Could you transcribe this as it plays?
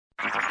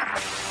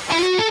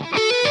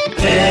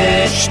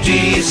HD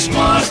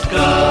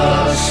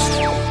Smartcast.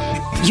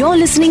 You're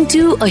listening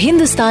to a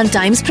Hindustan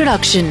Times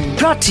production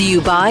brought to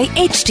you by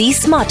HD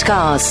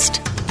Smartcast.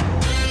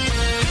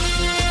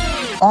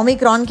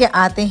 Omicron के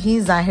आते ही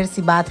जाहिर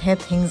सी बात है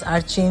things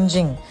are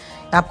changing.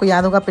 आपको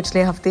याद होगा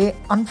पिछले हफ्ते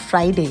on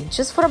Friday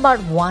just for about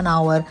 1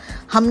 hour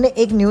हमने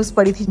एक न्यूज़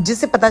पढ़ी थी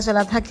जिससे पता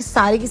चला था कि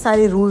सारी की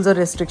सारी रूल्स और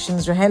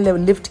रेस्ट्रिक्शंस जो है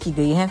लिफ्ट की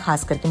गई हैं,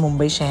 खास करके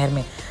मुंबई शहर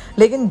में.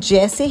 लेकिन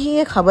जैसे ही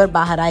ये खबर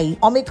बाहर आई,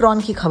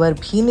 ओमिक्रॉन की खबर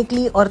भी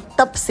निकली और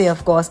तब से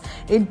of course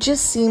it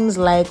just seems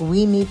like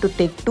we need to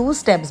take 2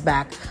 steps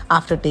back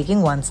after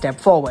taking 1 step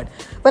forward.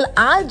 Well,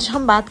 आज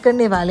हम बात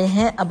करने वाले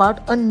हैं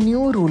अबाउट अ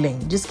न्यू रूलिंग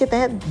जिसके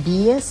तहत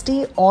BST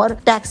और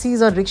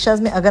टैक्सीज और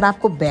रिक्शाज में अगर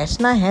आपको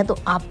बैठना है तो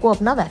आपको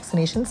अपना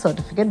वैक्सीनेशन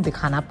सर्टिफिकेट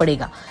दिखाना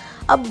पड़ेगा.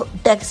 अब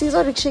टैक्सीज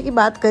और रिक्शे की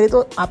बात करें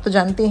तो आप तो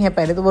जानते हैं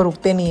पहले तो वो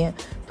रुकते नहीं हैं,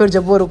 फिर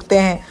जब वो रुकते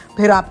हैं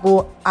फिर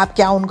आप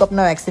क्या उनको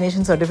अपना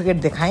वैक्सीनेशन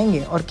सर्टिफिकेट दिखाएंगे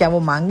और क्या वो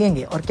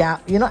मांगेंगे और क्या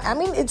I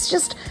mean it's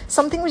just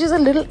something which is a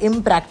little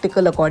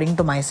impractical according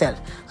to my self,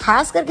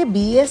 खास करके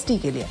BST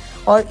के लिए.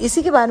 और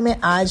इसी के बारे में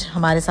आज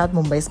हमारे साथ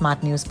मुंबई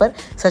स्मार्ट न्यूज़ पर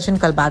सचिन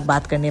कलबाग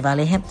बात करने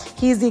वाले हैं.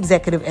 He is the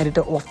executive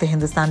editor of the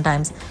Hindustan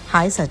Times.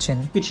 Hi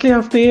Sachin. पिछले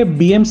हफ्ते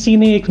BMC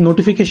ने एक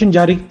नोटिफिकेशन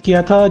जारी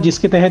किया था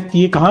जिसके तहत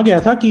ये कहा गया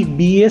था कि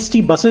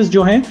BST बसेस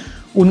जो हैं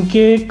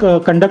उनके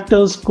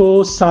कंडक्टर्स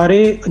को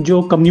सारे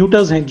जो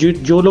कम्यूटर्स हैं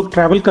जो लोग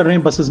ट्रैवल कर रहे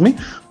हैं बसेस में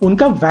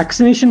उनका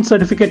वैक्सीनेशन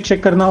सर्टिफिकेट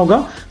चेक करना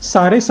होगा.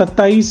 सारे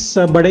 27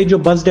 बड़े जो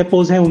बस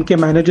डिपोज हैं उनके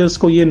मैनेजर्स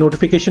को ये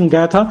नोटिफिकेशन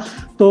गया था.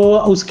 तो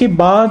उसके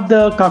बाद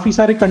काफ़ी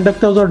सारे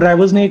कंडक्टर्स और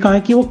ड्राइवर्स ने कहा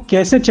कि वो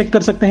कैसे चेक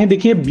कर सकते हैं.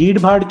 देखिए, भीड़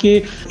भाड़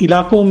के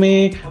इलाकों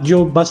में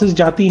जो बसेस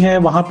जाती हैं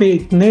वहाँ पे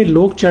इतने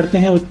लोग चढ़ते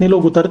हैं, इतने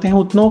लोग उतरते हैं,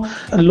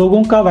 उतनों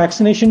लोगों का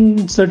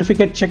वैक्सीनेशन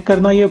सर्टिफिकेट चेक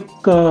करना ये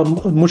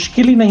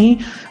मुश्किल ही नहीं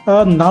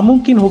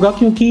नामुमकिन होगा,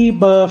 क्योंकि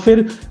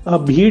फिर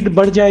भीड़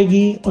बढ़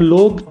जाएगी,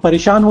 लोग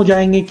परेशान हो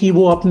जाएंगे कि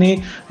वो अपने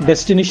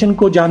डेस्टिनेशन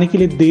को जाने के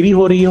लिए देरी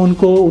हो रही है,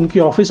 उनको उनके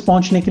ऑफिस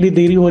पहुंचने के लिए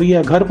देरी हो रही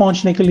है, घर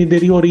पहुंचने के लिए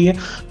देरी हो रही है.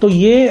 तो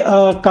ये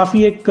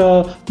काफ़ी एक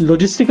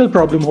लॉजिस्टिकल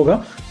प्रॉब्लम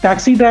होगा.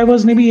 टैक्सी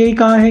ड्राइवर्स ने भी यही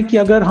कहा है कि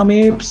अगर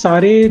हमें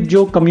सारे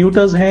जो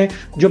कम्यूटर्स हैं,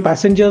 जो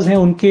पैसेंजर्स हैं,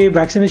 उनके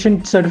वैक्सीनेशन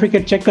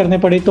सर्टिफिकेट चेक करने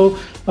पड़े तो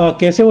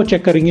कैसे वो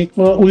चेक करेंगे.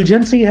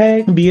 उलझन सी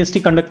है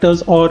BST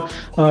कंडक्टर्स और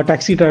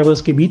टैक्सी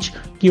ड्राइवर्स के बीच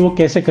कि वो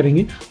कैसे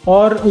करेंगे.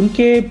 और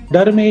उनके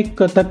डर में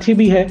एक तथ्य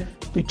भी है,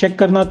 चेक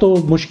करना तो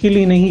मुश्किल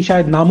ही नहीं,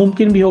 शायद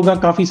नामुमकिन भी होगा.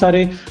 काफ़ी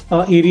सारे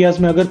एरियाज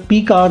में अगर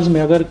पीक आवर्स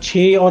में अगर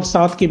 6 और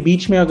 7 के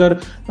बीच में अगर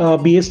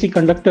BST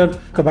कंडक्टर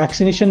का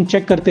वैक्सीनेशन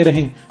चेक करते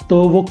रहें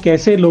तो वो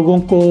कैसे लोगों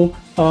को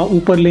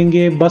ऊपर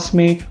लेंगे बस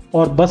में,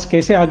 और बस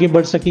कैसे आगे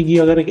बढ़ सकेगी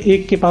अगर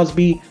एक के पास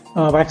भी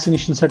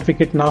वैक्सीनेशन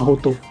सर्टिफिकेट ना हो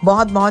तो.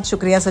 बहुत बहुत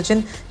शुक्रिया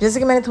सचिन. जैसे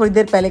कि मैंने थोड़ी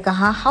देर पहले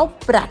कहा, how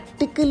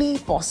practically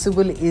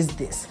possible is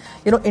this.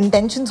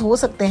 Intentions हो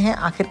सकते हैं,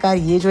 आखिरकार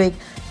ये जो एक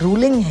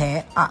रूलिंग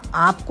है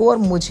आपको और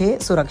मुझे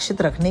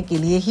सुरक्षित रखने के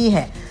लिए ही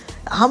है.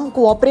 हम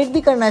कोऑपरेट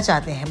भी करना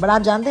चाहते हैं, बट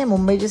आप जानते हैं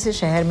मुंबई जैसे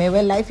शहर में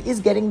where life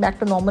is getting back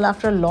to normal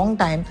after a long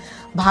time,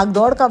 भाग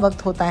दौड़ का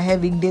वक्त होता है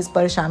वीकडेज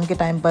पर, शाम के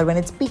टाइम पर, when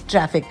it's peak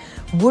traffic.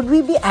 Would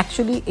we be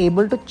actually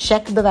able to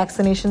check the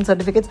vaccination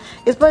certificates?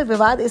 इस पर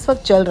विवाद इस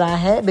वक्त चल रहा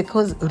है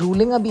बिकॉज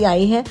रूलिंग अभी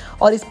आई है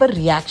और इस पर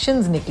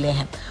रिएक्शंस निकले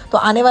हैं. तो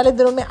आने वाले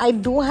दिनों में I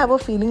do have a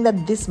feeling that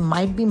this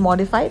might be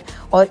modified,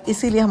 और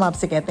इसीलिए हम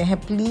आपसे कहते हैं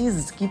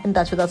please keep in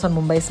touch with us on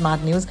Mumbai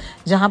Smart News.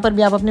 जहाँ पर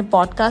भी आप अपने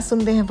पॉडकास्ट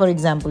सुनते हैं, for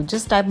example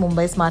just type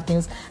Mumbai Smart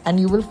News and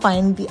you will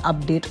find the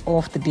update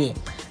of the day.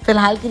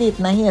 फिलहाल के लिए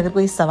इतना ही. अगर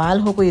कोई सवाल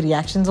हो, कोई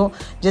रिएक्शंस हो,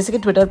 जैसे कि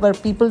ट्विटर पर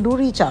people do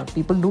reach out,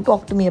 people do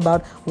talk to me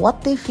about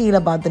what they feel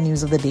about the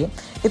news of the day.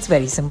 It's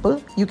very simple.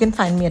 You can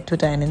find me at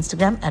Twitter and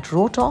Instagram at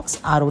ROTALKS,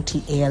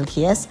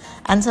 ROTALKS,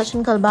 and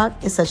Sachin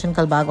Kalbag is Sachin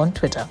Kalbag on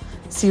Twitter.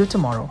 See you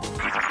tomorrow.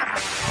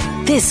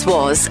 This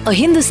was a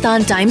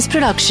Hindustan Times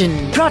production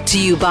brought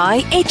to you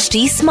by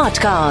HD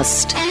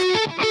Smartcast.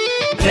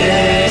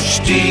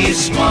 HD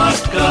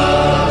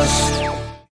Smartcast.